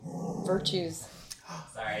virtues.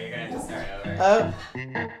 Sorry, you're gonna have to start over.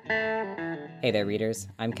 Hey there, readers.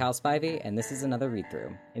 I'm Cal Spivey, and this is another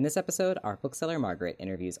read-through. In this episode, our bookseller Margaret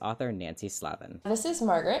interviews author Nancy Slavin. This is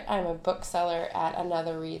Margaret. I'm a bookseller at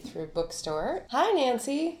Another Read-Through bookstore. Hi,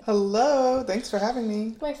 Nancy. Hello. Thanks for having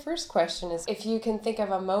me. My first question is if you can think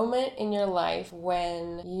of a moment in your life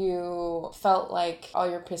when you felt like all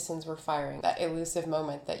your pistons were firing, that elusive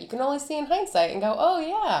moment that you can only see in hindsight and go, oh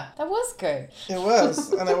yeah, that was good. It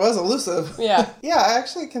was, and it was elusive. Yeah. Yeah, I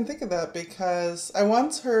actually can think of that because I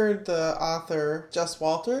once heard the author, Jess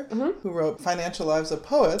Walter, who wrote Financial Lives of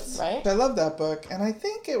Poets. Right. I love that book. And I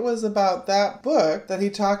think it was about that book that he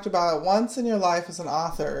talked about once in your life as an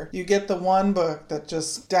author. You get the one book that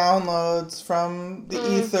just downloads from the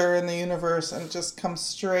ether in the universe and just comes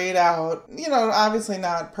straight out. You know, obviously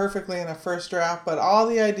not perfectly in a first draft, but all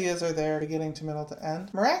the ideas are there beginning to middle to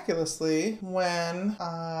end. Miraculously, when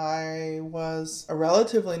I was a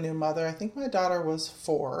relatively new mother, I think my daughter was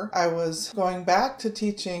 4, I was going back to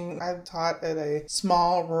teaching. I taught at a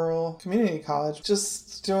small rural community college,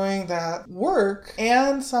 just doing that work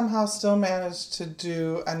and somehow still managed to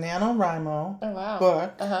do a NaNoWriMo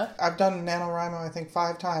book. I've done NaNoWriMo, I think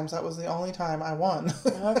 5 times. That was the only time I won.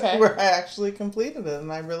 Okay. Where I actually completed it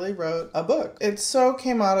and I really wrote a book. It so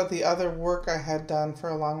came out of the other work I had done for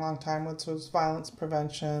a long, long time, which was violence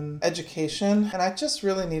prevention, education. And I just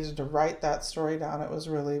really needed to write that story down. It was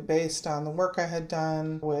really based on the work I had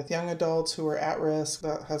done with young adults who were at risk,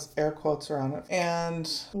 that has air quotes around it, and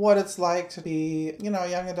what it's like to be, you know, a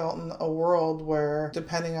young adult in a world where,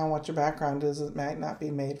 depending on what your background is, it might not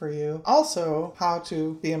be made for you. Also, how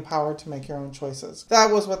to be empowered to make your own choices.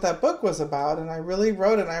 That was what that book was about, and I really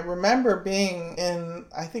wrote it. And I remember being in,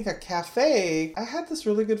 I think, a cafe. I had this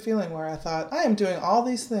really good feeling where I thought, I am doing all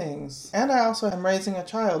these things, and I also am raising a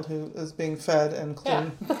child who is being fed and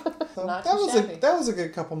clean. Yeah. So Not that too was shabby. that was a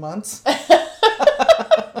good couple months.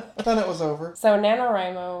 Then it was over. So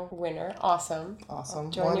NaNoWriMo winner, awesome. Awesome.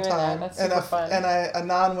 I'll join One you in time. that. That's super fun. And a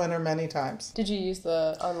non-winner many times. Did you use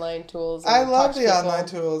the online tools? I and love talk to the people? online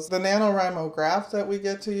tools. The NaNoWriMo graph that we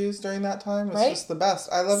get to use during that time is Right? just the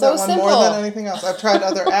best. I love So that one simple. more than anything else. I've tried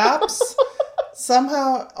other apps.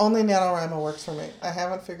 Somehow, only NaNoWriMo works for me. I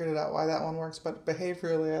haven't figured it out why that one works, but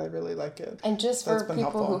behaviorally, I really like it. And just That's for been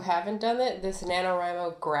people helpful. who haven't done it, this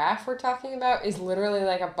NaNoWriMo graph we're talking about is literally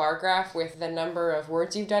like a bar graph with the number of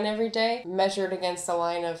words you've done every day measured against the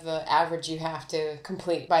line of the average you have to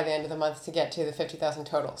complete by the end of the month to get to the 50,000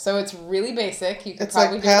 total. So it's really basic. You could It's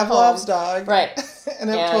probably like do it at Pavlov's home. dog. Right. And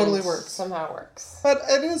it totally works. Somehow it works. But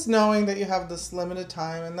it is knowing that you have this limited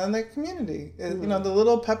time, and then the community. You know, the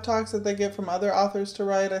little pep talks that they get from other authors to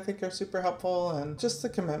write, I think are super helpful, and just the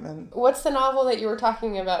commitment. What's the novel that you were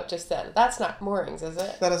talking about just then? That's not Moorings, is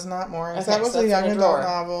it? That is not Moorings. Okay, That was so a that's young in a adult drawer.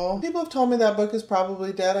 novel. People have told me that book is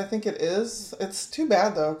probably dead. I think it is. It's too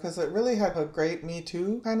bad, though, because it really had a great Me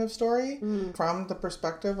Too kind of story from the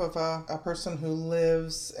perspective of a person who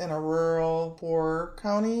lives in a rural, poor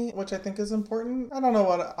county, which I think is important. I don't know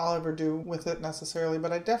what I'll ever do with it necessarily,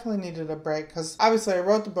 but I definitely needed a break, because obviously I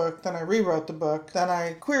wrote the book, then I rewrote the book, then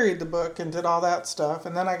I queried the book and did all that stuff,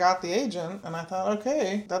 and then I got the agent, and I thought,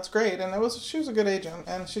 okay, that's great. And she was a good agent,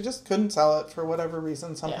 and she just couldn't sell it for whatever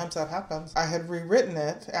reason. Sometimes that happens. I had rewritten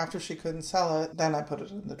it after she couldn't sell it, then I put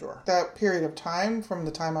it in the drawer. That period of time, from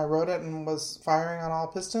the time I wrote it and was firing on all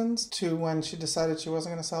pistons to when she decided she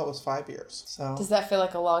wasn't going to sell it, was 5 years. So Does that feel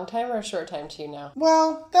like a long time or a short time to you now?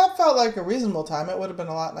 well, that felt like a reasonable time. It would have been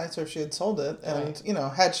a lot nicer if she had sold it. And, Right. you know,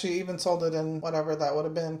 had she even sold it in whatever that would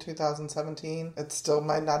have been, 2017, it still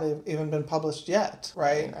might not have even been published yet,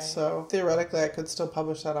 right? Right. So theoretically, I could still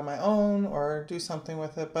publish that on my own or do something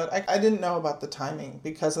with it. But I didn't know about the timing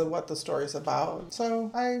because of what the story's about.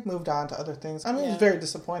 So I moved on to other things. I mean, it was very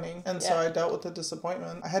disappointing. And so Yeah. I dealt with the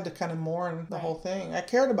disappointment. I had to kind of mourn the Right. whole thing. I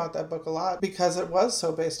cared about that book a lot because it was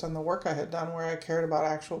so based on the work I had done where I cared about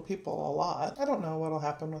actual people a lot. I don't know what'll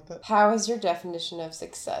happen with it. How has your definition of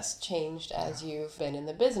success changed as you've been in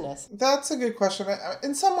the business? That's a good question.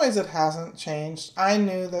 In some ways, it hasn't changed. I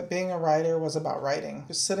knew that being a writer was about writing,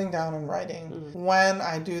 just sitting down and writing. When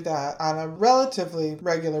I do that on a relatively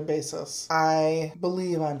regular basis, I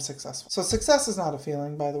believe I'm successful. So success is not a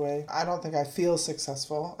feeling, by the way. I don't think I feel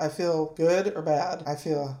successful. I feel good or bad. I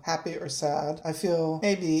feel happy or sad. I feel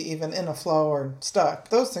maybe even in a flow or stuck.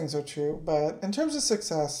 Those things are true. But in terms of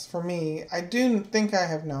success, for me, I do think I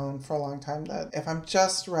have known for a long time that if I'm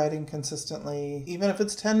just writing consistently, even if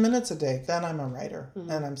it's 10 minutes a day, then I'm a writer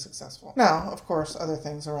and I'm successful. Now, of course, other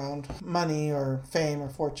things around money or fame or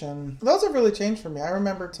fortune. Those have really changed for me. I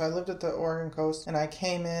remember, so I lived at the Oregon coast and I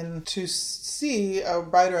came in to see a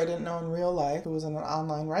writer I didn't know in real life who was in an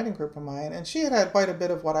online writing group of mine, and she had quite a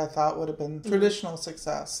bit of what I thought would have been traditional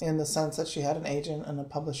success, in the sense that she had an agent and a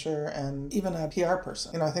publisher and even a PR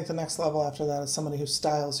person. You know, I think the next level after that is somebody who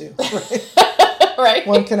styles you, right? Right.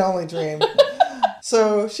 One can only dream.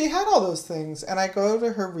 So she had all those things, and I go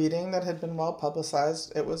to her reading that had been well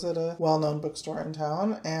publicized. It was at a well-known bookstore in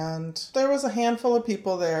town, and there was a handful of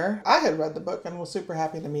people there. I had read the book and was super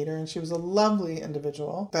happy to meet her, and she was a lovely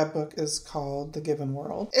individual. That book is called The Given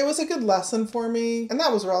World. It was a good lesson for me, and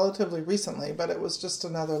that was relatively recently, but it was just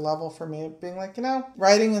another level for me of being like, you know,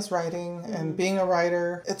 writing is writing, and being a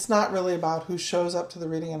writer, it's not really about who shows up to the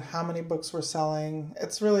reading and how many books we're selling.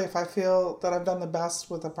 It's really if I feel that I've done the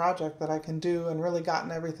best with a project that I can do and really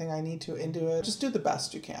gotten everything I need to into it, just do the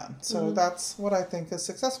best you can. So that's what I think is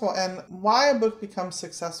successful. And why a book becomes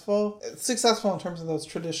successful, it's successful in terms of those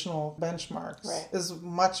traditional benchmarks, is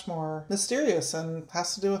much more mysterious and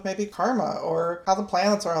has to do with maybe karma or how the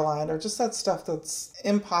planets are aligned or just that stuff that's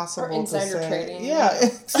impossible or insider to say. trading. Yeah,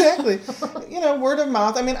 exactly. You know, word of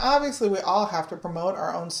mouth. I mean, obviously we all have to promote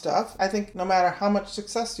our own stuff. I think no matter how much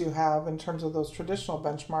success you have in terms of those traditional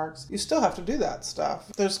benchmarks, you still have to do that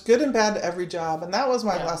stuff. There's good and bad to every job, and that was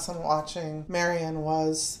my lesson watching Marion.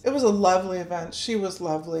 It was a lovely event. She was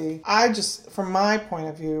lovely. I just, from my point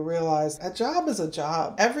of view, realized a job is a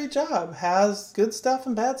job. Every job has good stuff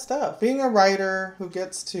and bad stuff. Being a writer who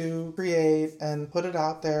gets to create and put it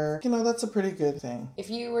out there, you know, that's a pretty good thing. If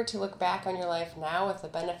you were to look back on your life now with the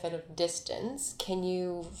benefit of distance, can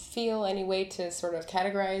you feel any way to sort of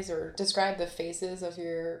categorize or describe the phases of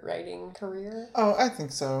your writing career? Oh, I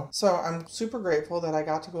think so. So I'm super grateful that I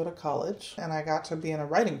got to go to college and I got to be in a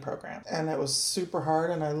writing program. And it was super hard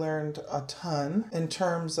and I learned a ton in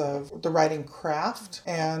terms of the writing craft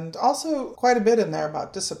and also quite a bit in there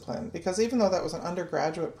about discipline, because even though that was an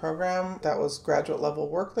undergraduate program, that was graduate level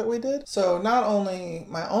work that we did. So not only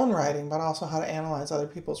my own writing, but also how to analyze other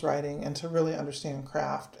people's writing and to really understand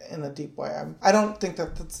craft in a deep way. I don't think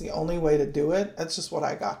that that's the only way to do it. That's just what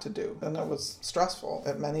I got to do. And it was stressful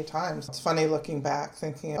at many times. It's funny looking back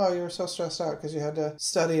thinking, oh, you were so stressed out because you had to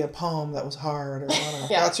study a poem that was hard or whatever.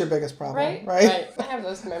 That's your biggest problem, right? I have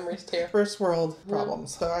those memories too. First world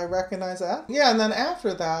problems. So I recognize that. Yeah, and then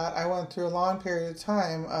after that, I went through a long period of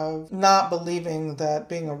time of not believing that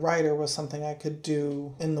being a writer was something I could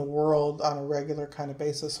do in the world on a regular kind of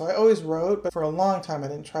basis. So I always wrote, but for a long time I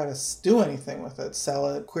didn't try to do anything with it. Sell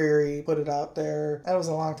it, query, put it out there. That was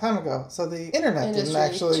a long time ago. So the internet didn't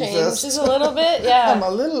actually exist. Just a little bit, yeah. I'm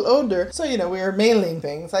a little older. So, you know, we were mailing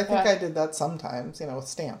things. I think I did that sometimes, you know, with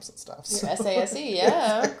stamps and stuff. Your SASE,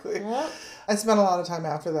 yeah. Exactly. Yeah. I spent a lot of time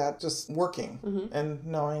after that just working and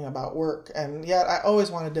knowing about work. And yet I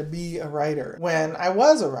always wanted to be a writer when I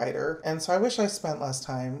was a writer. And so I wish I spent less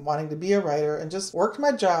time wanting to be a writer and just worked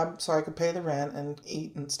my job so I could pay the rent and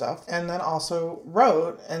eat and stuff. And then also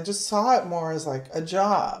wrote and just saw it more as like a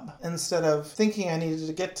job instead of thinking I needed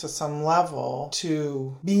to get to some level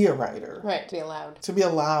to be a writer. Right, to be allowed. To be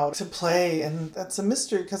allowed to play. And that's a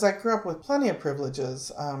mystery because I grew up with plenty of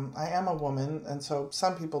privileges. I am a woman, and so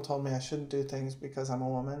some people told me I shouldn't do things because I'm a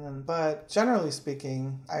woman, but generally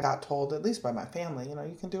speaking, I got told, at least by my family, you know,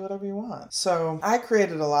 you can do whatever you want. So I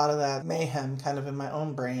created a lot of that mayhem kind of in my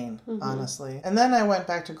own brain, honestly. And then I went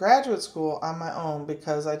back to graduate school on my own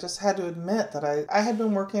because I just had to admit that I had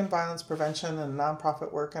been working in violence prevention and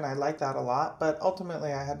nonprofit work, and I liked that a lot, but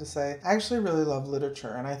ultimately I had to say, I actually really love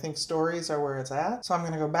literature, and I think stories are where it's at, so I'm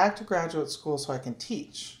going to go back to graduate school so I can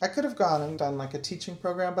teach. I could have gone and done like a teaching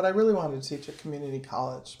program, but I really wanted to teach at community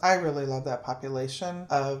college. I really love that population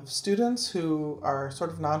of students who are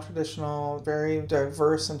sort of non-traditional, very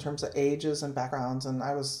diverse in terms of ages and backgrounds, and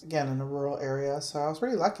I was, again, in a rural area, so I was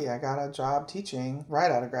really lucky. I got a job teaching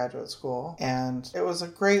right out of graduate school, and it was a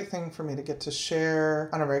great thing for me to get to share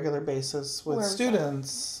on a regular basis with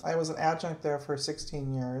students. I was an adjunct there for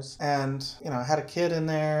 16 years, and, you know, I had a kid in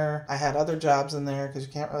there. I had other jobs in there because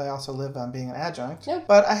you can't really also live on being an adjunct,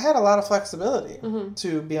 but I had a lot of flexibility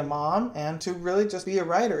to be a mom and to really just be a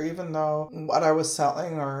writer, even though what I was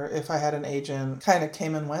selling or if I had an agent kind of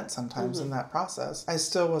came and went sometimes in that process. I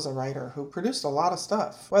still was a writer who produced a lot of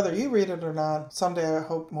stuff. Whether you read it or not, someday I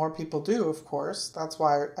hope more people do, of course. That's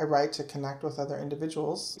why I write, to connect with other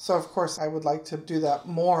individuals. So of course I would like to do that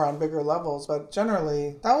more on bigger levels, but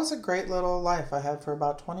generally that was a great little life I had for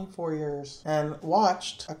about 24 years and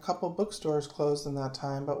watched a couple bookstores close in that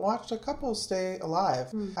time, but watched a couple stay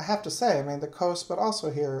alive. I have to say, I mean, the coast, but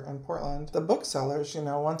also here in Portland, the booksellers, you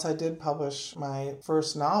know, once I did publish my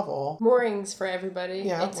first novel. Moorings for everybody.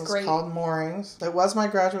 Yeah, it's it was great. called Moorings. It was my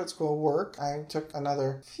graduate school work. I took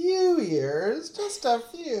another few years, just a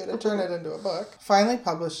few, to turn it into a book. Finally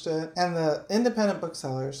published it, and the independent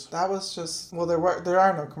booksellers, that was just, well, there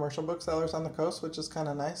are no commercial booksellers on the coast, which is kind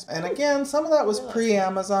of nice. And again, some of that was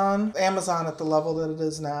pre-Amazon, Amazon at the level that it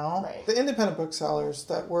is now. Right. The independent booksellers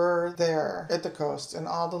that were there at the coast and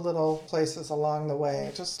all the little places along the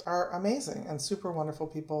way just are amazing and super wonderful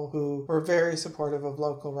people who were very supportive of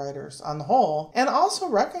local writers on the whole, and also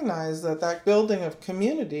recognize that building of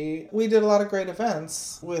community. We did a lot of great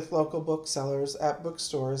events with local booksellers at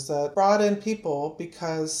bookstores that brought in people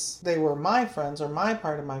because they were my friends or my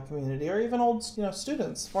part of my community, or even old,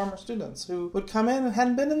 students, former students who would come in and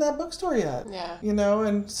hadn't been in that bookstore yet. Yeah.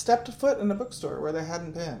 And stepped a foot in a bookstore where they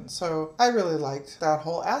hadn't been. So I really liked that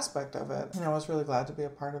whole aspect of it. I was really glad to be a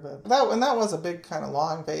part of it. That was a big kind of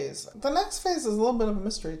long phase. The next phase is a little bit of a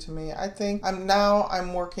mystery to me. I think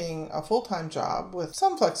I'm working a full-time job with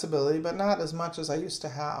some flexibility, but not as much as I used to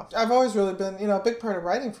have. I've always really been, a big part of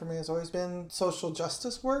writing for me has always been social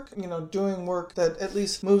justice work, doing work that at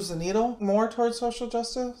least moves the needle more towards social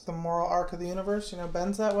justice. The moral arc of the universe,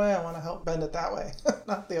 bends that way. I want to help bend it that way,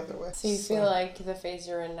 not the other way. So you feel like the phase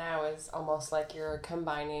you're in now is almost like you're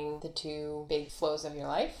combining the two big flows of your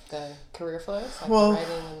life, the career flows, like the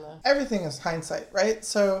writing and the... Everything is hindsight, right?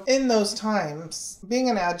 So in those times, being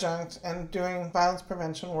an adjunct and doing violence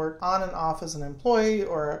prevention work on and off as an employee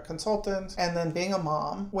or a consultant, and then being a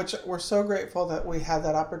mom, which we're so grateful that we had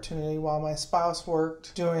that opportunity while my spouse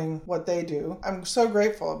worked doing what they do. I'm so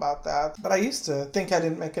grateful about that. But I used to think I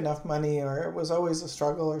didn't make enough money, or it was always a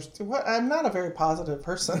struggle, or I'm not a very positive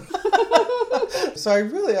person. So I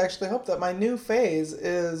really actually hope that my new phase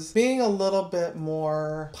is being a little bit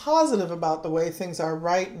more positive about the way things are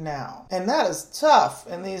right now. And that is tough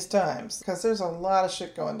in these times because there's a lot of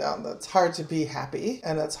shit going down that's hard to be happy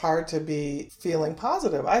and it's hard to be feeling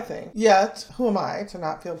positive, I think. Yet, who am I to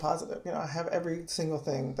not feel positive? I have every single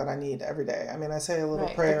thing that I need every day. I mean, I say a little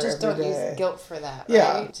prayer every day. But just don't use guilt for that, right?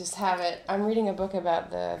 Yeah. Just have it. I'm reading a book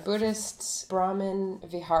about the Buddhist Brahmin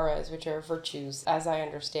Viharas, which are virtues, as I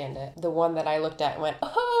understand it. The one that I looked at and went,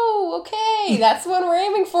 oh, okay, that's the one we're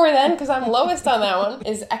aiming for then, because I'm lowest on that one,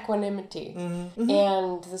 is equanimity. Mm-hmm.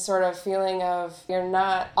 And the sort of feeling of you're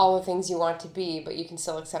not all the things you want to be, but you can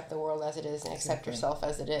still accept the world as it is and accept yourself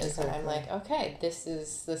as it is. Exactly. And I'm like, okay, this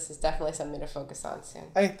is definitely something to focus on soon.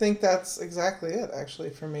 I think that's exactly it, actually,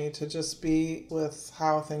 for me, to just be with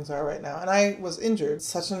how things are right now. And I was injured.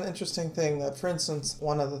 Such an interesting thing that, for instance,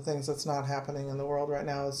 one of the things that's not happening in the world right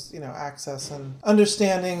now is, access and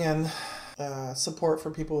understanding and support for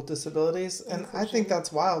people with disabilities. And I think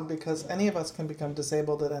that's wild because any of us can become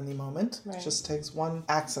disabled at any moment. Right. It just takes one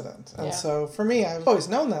accident. And so for me, I've always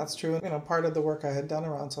known that's true. Part of the work I had done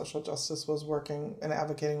around social justice was working and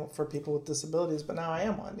advocating for people with disabilities, but now I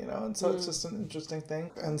am one, and so it's just an interesting thing.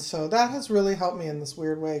 And so that has really helped me in this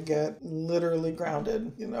weird way get literally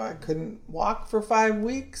grounded. I couldn't walk for 5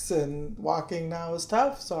 weeks and walking now is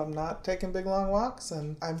tough, so I'm not taking big long walks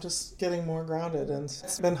and I'm just getting more grounded, and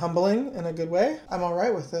it's been humbling in a good way. I'm all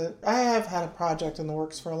right with it. I have had a project in the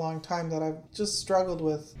works for a long time that I've just struggled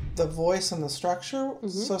with the voice and the structure. Mm-hmm.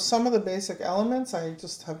 So some of the basic elements I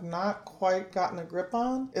just have not quite gotten a grip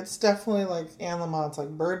on. It's definitely like Anne Lamont's like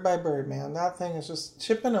bird by bird, man. That thing is just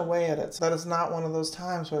chipping away at it. So that is not one of those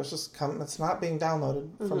times where it's not being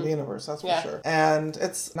downloaded from the universe, that's for sure. And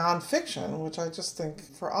it's nonfiction, which I just think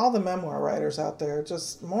for all the memoir writers out there,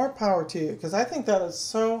 just more power to you, because I think that is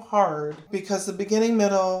so hard, because the beginning,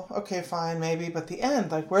 middle, okay, fine, maybe, but the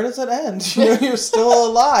end, like, where does it end? You're still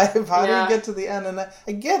alive. How do you get to the end? And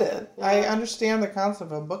I get it. Yeah. I understand the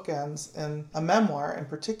concept of bookends in a memoir in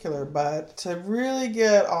particular, but to really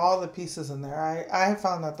get all the pieces in there, I have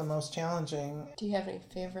found that the most challenging. Do you have any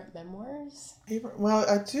favorite memoirs? Well,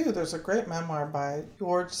 I do. There's a great memoir by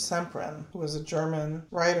George Semprin, who was a German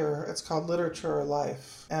writer. It's called Literature or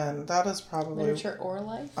Life. And that is probably... Literature or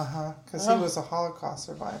Life? Uh-huh. Because he was a Holocaust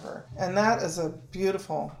survivor. And that is a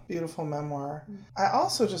beautiful, beautiful memoir. I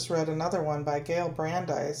also just read another one by Gail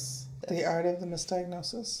Brandeis, The Art of the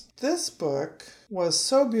Misdiagnosis. This book was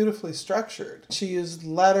so beautifully structured. She used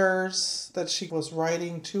letters that she was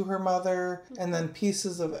writing to her mother and then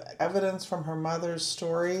pieces of evidence from her mother's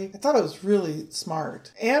story. I thought it was really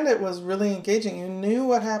smart. And it was really engaging. You knew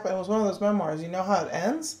what happened. It was one of those memoirs. You know how it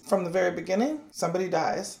ends from the very beginning. Somebody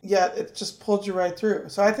dies. Yet it just pulled you right through.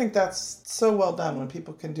 So I think that's so well done when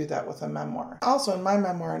people can do that with a memoir. Also in my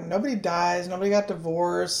memoir, nobody dies. Nobody got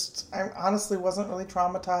divorced. I honestly wasn't really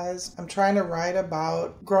traumatized. because I'm trying to write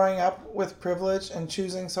about growing up with privilege and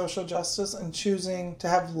choosing social justice and choosing to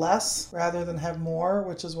have less rather than have more,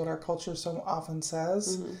 which is what our culture so often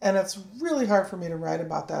says. Mm-hmm. And it's really hard for me to write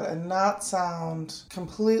about that and not sound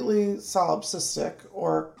completely solipsistic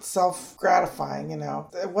or self-gratifying,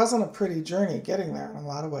 It wasn't a pretty journey getting there in a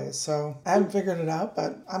lot of ways. So I haven't figured it out,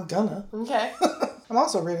 but I'm gonna. Okay. I'm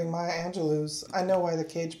also reading Maya Angelou's I Know Why the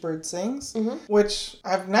Caged Bird Sings, which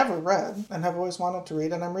I've never read and have always wanted to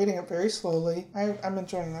read, and I'm reading it very slowly. I'm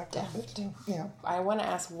enjoying that quite a bit too. Yeah. I want to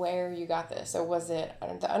ask where you got this. So was it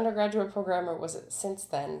the undergraduate program, or was it since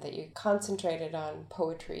then that you concentrated on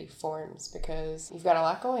poetry forms? Because you've got a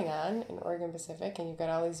lot going on in Oregon Pacific, and you've got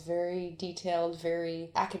all these very detailed,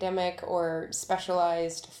 very academic or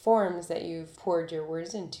specialized forms that you've poured your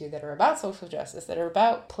words into that are about social justice, that are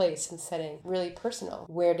about place and setting, really personal.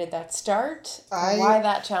 Where did that start? Why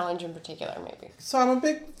that challenge in particular, maybe? So I'm a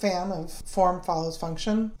big fan of form follows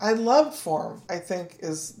function. I loved form, I think,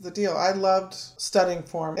 is the deal. I loved studying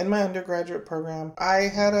form. In my undergraduate program, I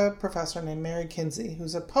had a professor named Mary Kinsey,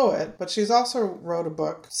 who's a poet, but she's also wrote a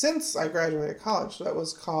book since I graduated college that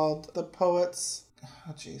was called The Poet's...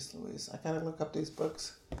 Oh, geez, Louise, I gotta look up these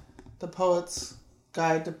books. The Poet's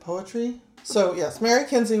Guide to Poetry. So yes, Mary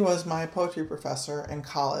Kinsey was my poetry professor in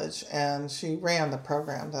college, and she ran the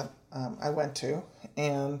program that I went to,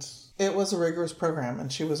 and it was a rigorous program,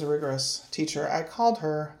 and she was a rigorous teacher. I called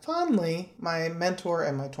her fondly my mentor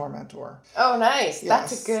and my tormentor. Oh, nice.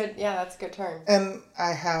 Yes. That's a good term. And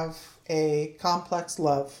I have a complex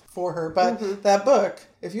love for her, but that book,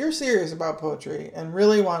 if you're serious about poetry and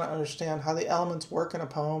really want to understand how the elements work in a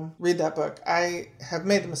poem, read that book. I have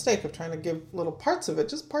made the mistake of trying to give little parts of it,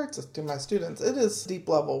 just parts to my students. It is deep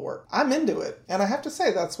level work. I'm into it. And I have to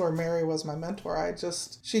say that's where Mary was my mentor.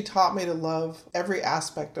 She taught me to love every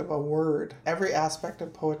aspect of a word, every aspect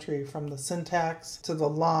of poetry, from the syntax to the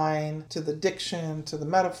line, to the diction, to the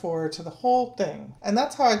metaphor, to the whole thing. And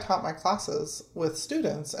that's how I taught my classes with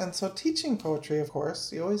students. And so teaching poetry, of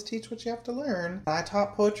course, you always teach what you have to learn. I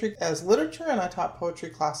taught poetry as literature, and I taught poetry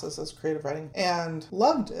classes as creative writing, and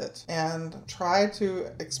loved it and tried to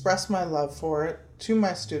express my love for it to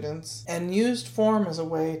my students, and used form as a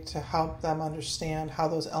way to help them understand how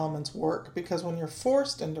those elements work. Because when you're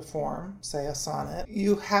forced into form, say a sonnet,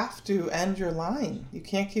 you have to end your line. You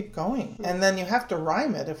can't keep going. And then you have to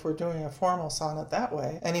rhyme it if we're doing a formal sonnet that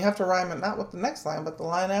way. And you have to rhyme it not with the next line, but the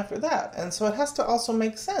line after that. And so it has to also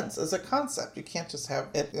make sense as a concept. You can't just have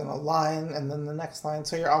it in a line and then the next line.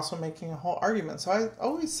 So you're also making a whole argument. So I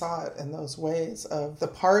always saw it in those ways of the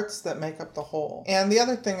parts that make up the whole. And the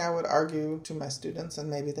other thing I would argue to my students, and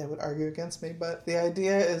maybe they would argue against me, but the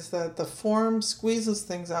idea is that the form squeezes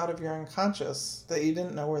things out of your unconscious that you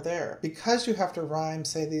didn't know were there. Because you have to rhyme,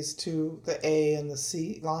 say, these two, the A and the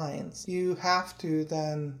C lines, you have to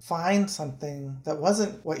then find something that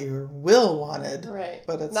wasn't what your will wanted, right?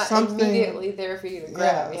 But it's not something immediately there for you to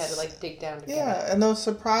grab. Yes. You had to dig down to get Yeah, it. and those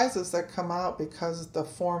surprises that come out because the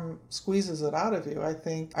form squeezes it out of you, I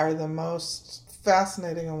think, are the most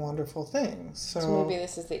fascinating and wonderful things. So maybe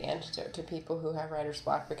this is the antidote to people who have writer's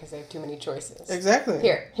block because they have too many choices. Exactly.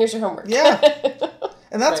 Here's your homework. Yeah.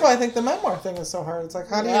 And that's why I think the memoir thing is so hard. It's like,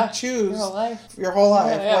 how do you choose your whole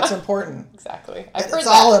life what's important? Exactly. It's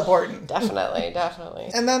all important. Definitely.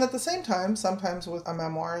 And then at the same time, sometimes with a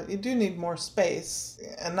memoir, you do need more space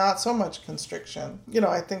and not so much constriction.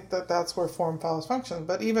 I think that that's where form follows function.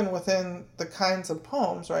 But even within the kinds of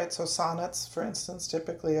poems, right? So sonnets, for instance,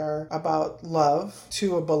 typically are about love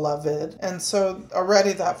to a beloved. And so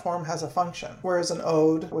already that form has a function. Whereas an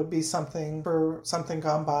ode would be something for something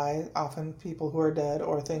gone by, often people who are dead,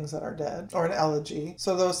 or things that are dead, or an elegy.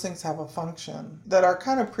 So those things have a function that are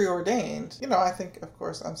kind of preordained. I think, of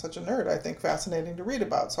course, I'm such a nerd, I think fascinating to read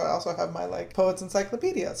about. So I also have my Poets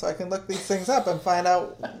Encyclopedia, so I can look these things up and find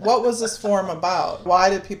out what was this form about? Why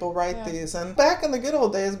did people write these? And back in the good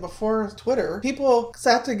old days before Twitter, people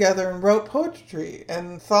sat together and wrote poetry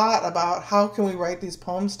and thought about how can we write these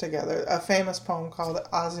poems together. A famous poem called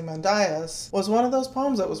Ozymandias was one of those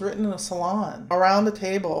poems that was written in a salon, around a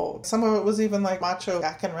table. Some of it was even like macho,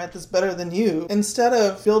 I can write this better than you. Instead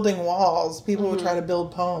of building walls, people would try to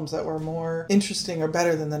build poems that were more interesting or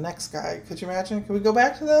better than the next guy. Could you imagine? Could we go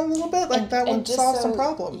back to that a little bit? That would solve some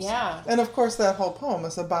problems. Yeah. And of course, that whole poem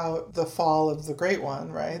is about the fall of the Great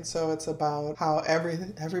One, right? So it's about how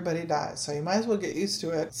everybody dies. So you might as well get used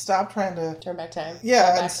to it. Stop trying to turn back time.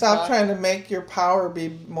 Yeah, and stop trying to make your power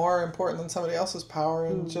be more important than somebody else's power,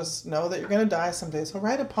 and just know that you're going to die someday. So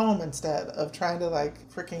write a poem instead of trying to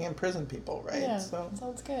freaking imprison people, right? Yeah, so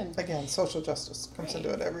sounds good. Again, social justice comes into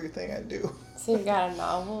it, everything I do. So you've got a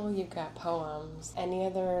novel, you've got poems. Any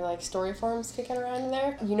other like story forms kicking around in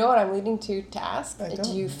there? You know what I'm leading to ask? I don't.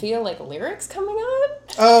 Do you feel like lyrics coming on?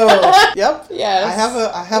 Oh, yep. Yes.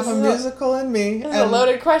 I have a musical in me. This is a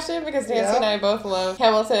loaded question because Nancy Yeah. and I both love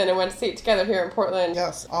Hamilton and went to see it together here in Portland.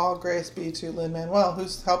 Yes, all grace be to Lin-Manuel,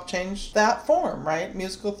 who's helped change that form, right?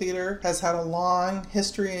 Musical theater has had a long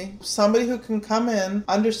history. Somebody who can come in,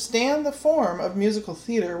 understand the form of musical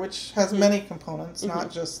theater, which has many components,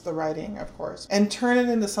 not just the writing, of course, and turn it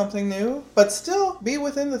into something new, but still be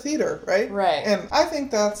within the theater, right? Right. And I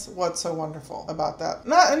think that's what's so wonderful about that.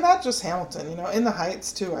 Not just Hamilton, In the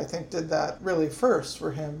Heights, too, I think did that really first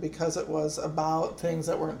for him because it was about things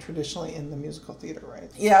that weren't traditionally in the musical theater,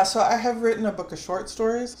 right? Yeah, so I have written a book of short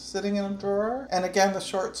stories sitting in a drawer. And again, the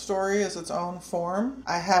short story is its own form.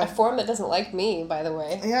 I have... A form that doesn't like me, by the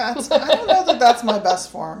way. Yeah, I don't know that that's my best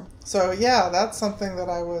form. So yeah, that's something that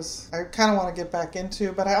I kind of want to get back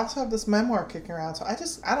into, but I also have this memoir kicking around, so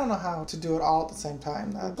I don't know how to do it all at the same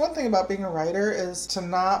time. One thing about being a writer is to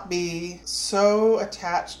not be so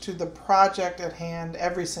attached to the project at hand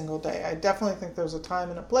every single day. I definitely think there's a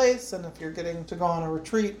time and a place, and if you're getting to go on a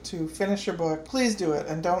retreat to finish your book, please do it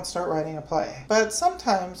and don't start writing a play. But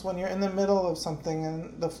sometimes when you're in the middle of something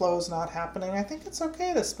and the flow's not happening, I think it's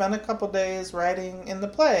okay to spend a couple days writing in the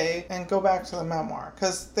play and go back to the memoir,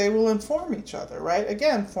 because they will inform each other, right?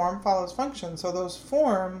 Again, form follows function, so those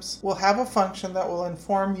forms will have a function that will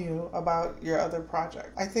inform you about your other project.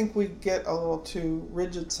 I think we get a little too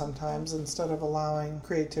rigid sometimes instead of allowing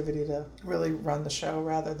creativity to really run the show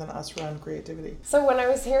rather than us run creativity. So when I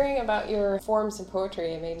was hearing about your forms in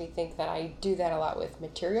poetry, it made me think that I do that a lot with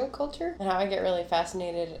material culture and how I get really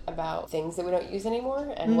fascinated about things that we don't use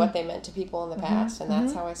anymore and what they meant to people in the past, and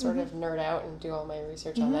that's how I sort of nerd out and do all my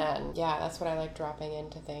research on that. And yeah, that's what I like, dropping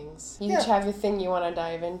into things. You each have your thing you want to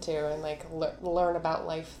dive into and like learn about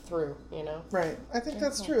life through, Right. I think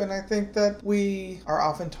that's true, and I think that we are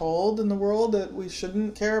often told in the world that we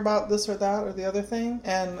shouldn't care about this or that or the other thing,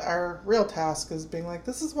 and our real task is being like,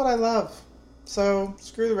 this is what I love. So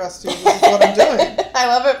screw the rest of you. This is what I'm doing. I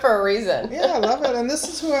love it for a reason. Yeah, I love it. And this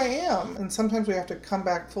is who I am. And sometimes we have to come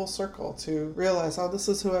back full circle to realize, oh, this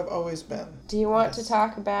is who I've always been. Do you want to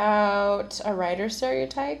talk about a writer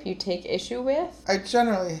stereotype you take issue with? I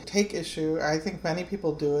generally take issue. I think many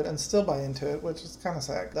people do it and still buy into it, which is kind of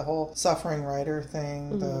sad. The whole suffering writer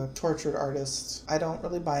thing, the tortured artist. I don't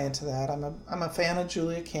really buy into that. I'm a fan of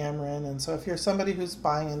Julia Cameron. And so if you're somebody who's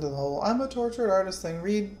buying into the whole, I'm a tortured artist thing,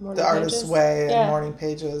 read The Artist's Way and Morning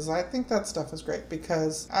Pages. I think that stuff is great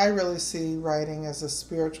because I really see writing as a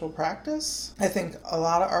spiritual practice. I think a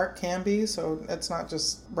lot of art can be, so it's not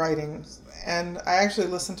just writing. And I actually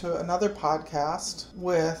listened to another podcast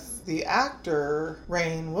with the actor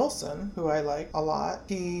Rainn Wilson, who I like a lot.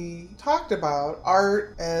 He talked about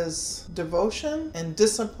art as devotion and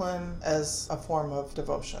discipline as a form of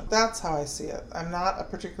devotion. That's how I see it. I'm not a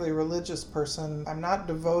particularly religious person. I'm not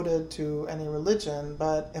devoted to any religion,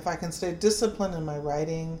 but if I can stay disciplined in my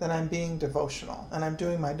writing, then I'm being devotional, and I'm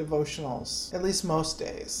doing my devotionals at least most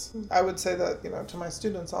days. I would say that, to my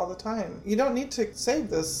students all the time, you don't need to save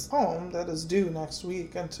this poem that is due next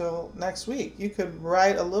week until next week. You could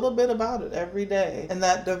write a little bit about it every day, and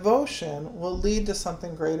that devotion will lead to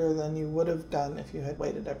something greater than you would have done if you had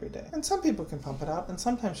waited every day. And some people can pump it out, and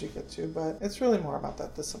sometimes you get to, but it's really more about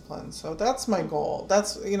that discipline. So that's my goal.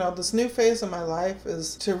 That's, this new phase of my life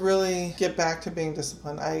is to really get back to being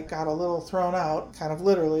disciplined. I got a little thrown out, kind of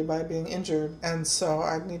literally, by being injured, and so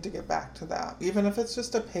I need to get back to that. Even if it's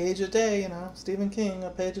just a page a day, Stephen King, a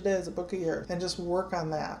page a day is a book a year, and just work on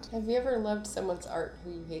that. Have you ever loved someone's art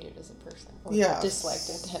who you hated as a person? Or Yes. disliked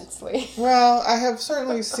intensely? Well, I have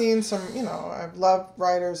certainly seen some, I've loved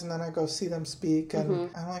writers and then I go see them speak and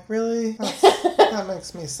I'm like, really? That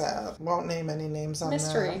makes me sad. Won't name any names on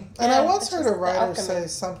Mystery. that. And Yeah, I once it's heard just a the writer alchemy. say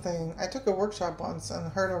something, I took a workshop once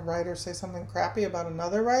and heard a writer say something crappy about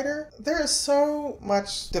another writer. There is so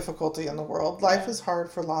much difficulty in the world. Life is hard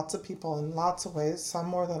for lots of people in lots of ways, some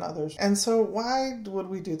more than others. And so why would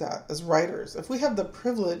we do that as writers? If we have the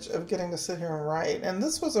privilege of getting to sit here and write, and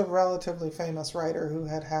this was a relatively famous writer who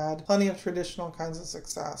had plenty of traditional kinds of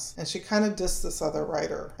success, and she kind of dissed this other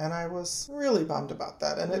writer, and I was really bummed about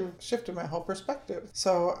that, and it shifted my whole perspective constructive.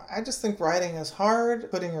 So I just think writing is hard,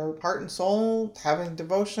 putting your heart and soul, having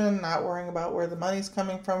devotion, not worrying about where the money's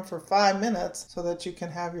coming from for 5 minutes so that you can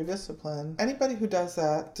have your discipline. Anybody who does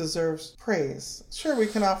that deserves praise. Sure, we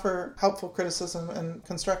can offer helpful criticism and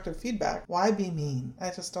constructive feedback. Why be mean? I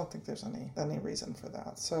just don't think there's any reason for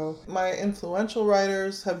that. So my influential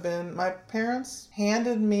writers have been, my parents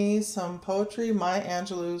handed me some poetry, Maya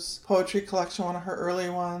Angelou's poetry collection, one of her early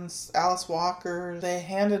ones, Alice Walker. They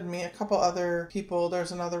handed me a couple other people.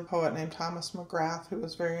 There's another poet named Thomas McGrath who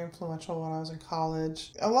was very influential when I was in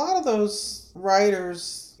college. A lot of those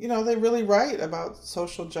writers, they really write about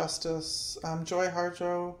social justice. Joy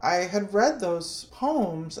Harjo, I had read those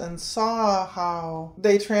poems and saw how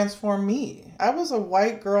they transformed me. I was a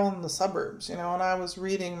white girl in the suburbs, and I was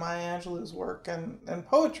reading Maya Angelou's work and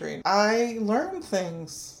poetry. I learned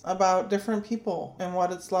things about different people and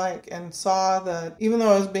what it's like, and saw that even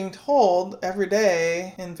though I was being told every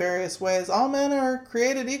day in various ways, all men are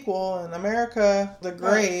created equal and America the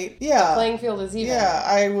great. Yeah. The playing field is even. Yeah,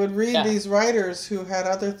 I would read these writers who had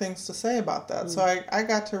other things to say about that. So I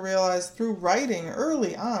got to realize through writing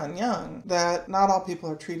early on, young, that not all people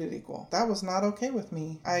are treated equal. That was not okay with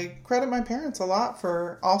me. I credit my parents a lot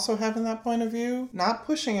for also having that point of view, not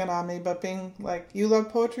pushing it on me, but being like, you love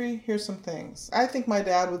poetry? Here's some things. I think my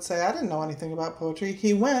dad would say, I didn't know anything about poetry.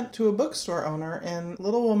 He went to a bookstore owner in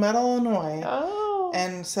Little Wilmette, Illinois.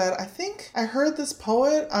 And said, I think I heard this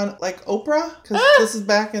poet on Oprah, because this is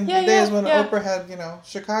back in the days when Oprah had,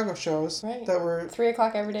 Chicago shows that were 3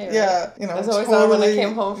 o'clock every day. Right? Yeah, That's always on when I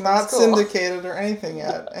came home from not school. syndicated or anything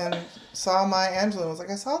yet. And saw Maya Angelou and was like,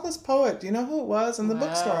 I saw this poet. Do you know who it was? And the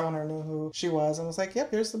bookstore owner knew who she was and was like,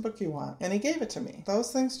 yep, here's the book you want. And he gave it to me.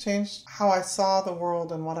 Those things changed how I saw the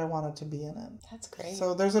world and what I wanted to be in it. That's great.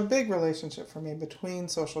 So there's a big relationship for me between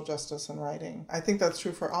social justice and writing. I think that's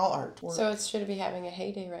true for all art. So it should be having a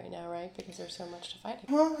heyday right now, right? Because there's so much to fight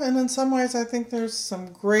against. Well, and in some ways I think there's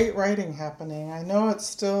some great writing happening. I know it's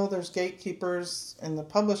still, there's gatekeepers in the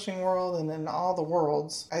publishing world and in all the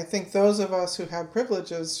worlds. I think those of us who have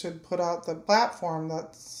privileges should put out the platform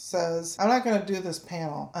that says, I'm not going to do this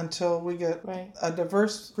panel until we get a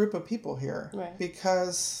diverse group of people here. Right.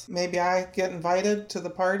 Because maybe I get invited to the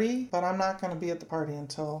party, but I'm not going to be at the party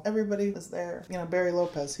until everybody is there. Barry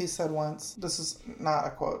Lopez, he said once, this is not a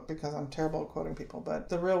quote because I'm terrible at quoting people, but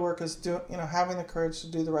the real work is having the courage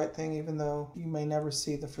to do the right thing even though you may never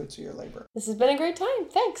see the fruits of your labor. This has been a great time.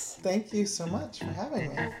 Thanks. Thank you so much for having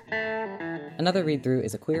me. Another Read Through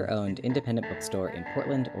is a queer-owned independent bookstore in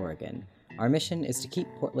Portland, Oregon. Our mission is to keep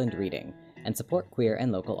Portland reading and support queer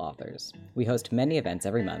and local authors. We host many events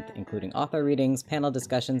every month, including author readings, panel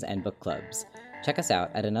discussions, and book clubs. Check us out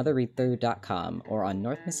at anotherreadthrough.com or on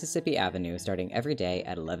North Mississippi Avenue starting every day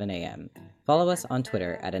at 11 a.m. Follow us on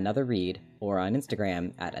Twitter at AnotherRead or on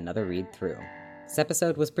Instagram at AnotherReadThrough. This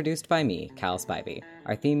episode was produced by me, Cal Spivey.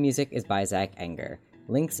 Our theme music is by Zach Enger.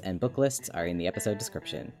 Links and book lists are in the episode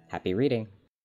description. Happy reading!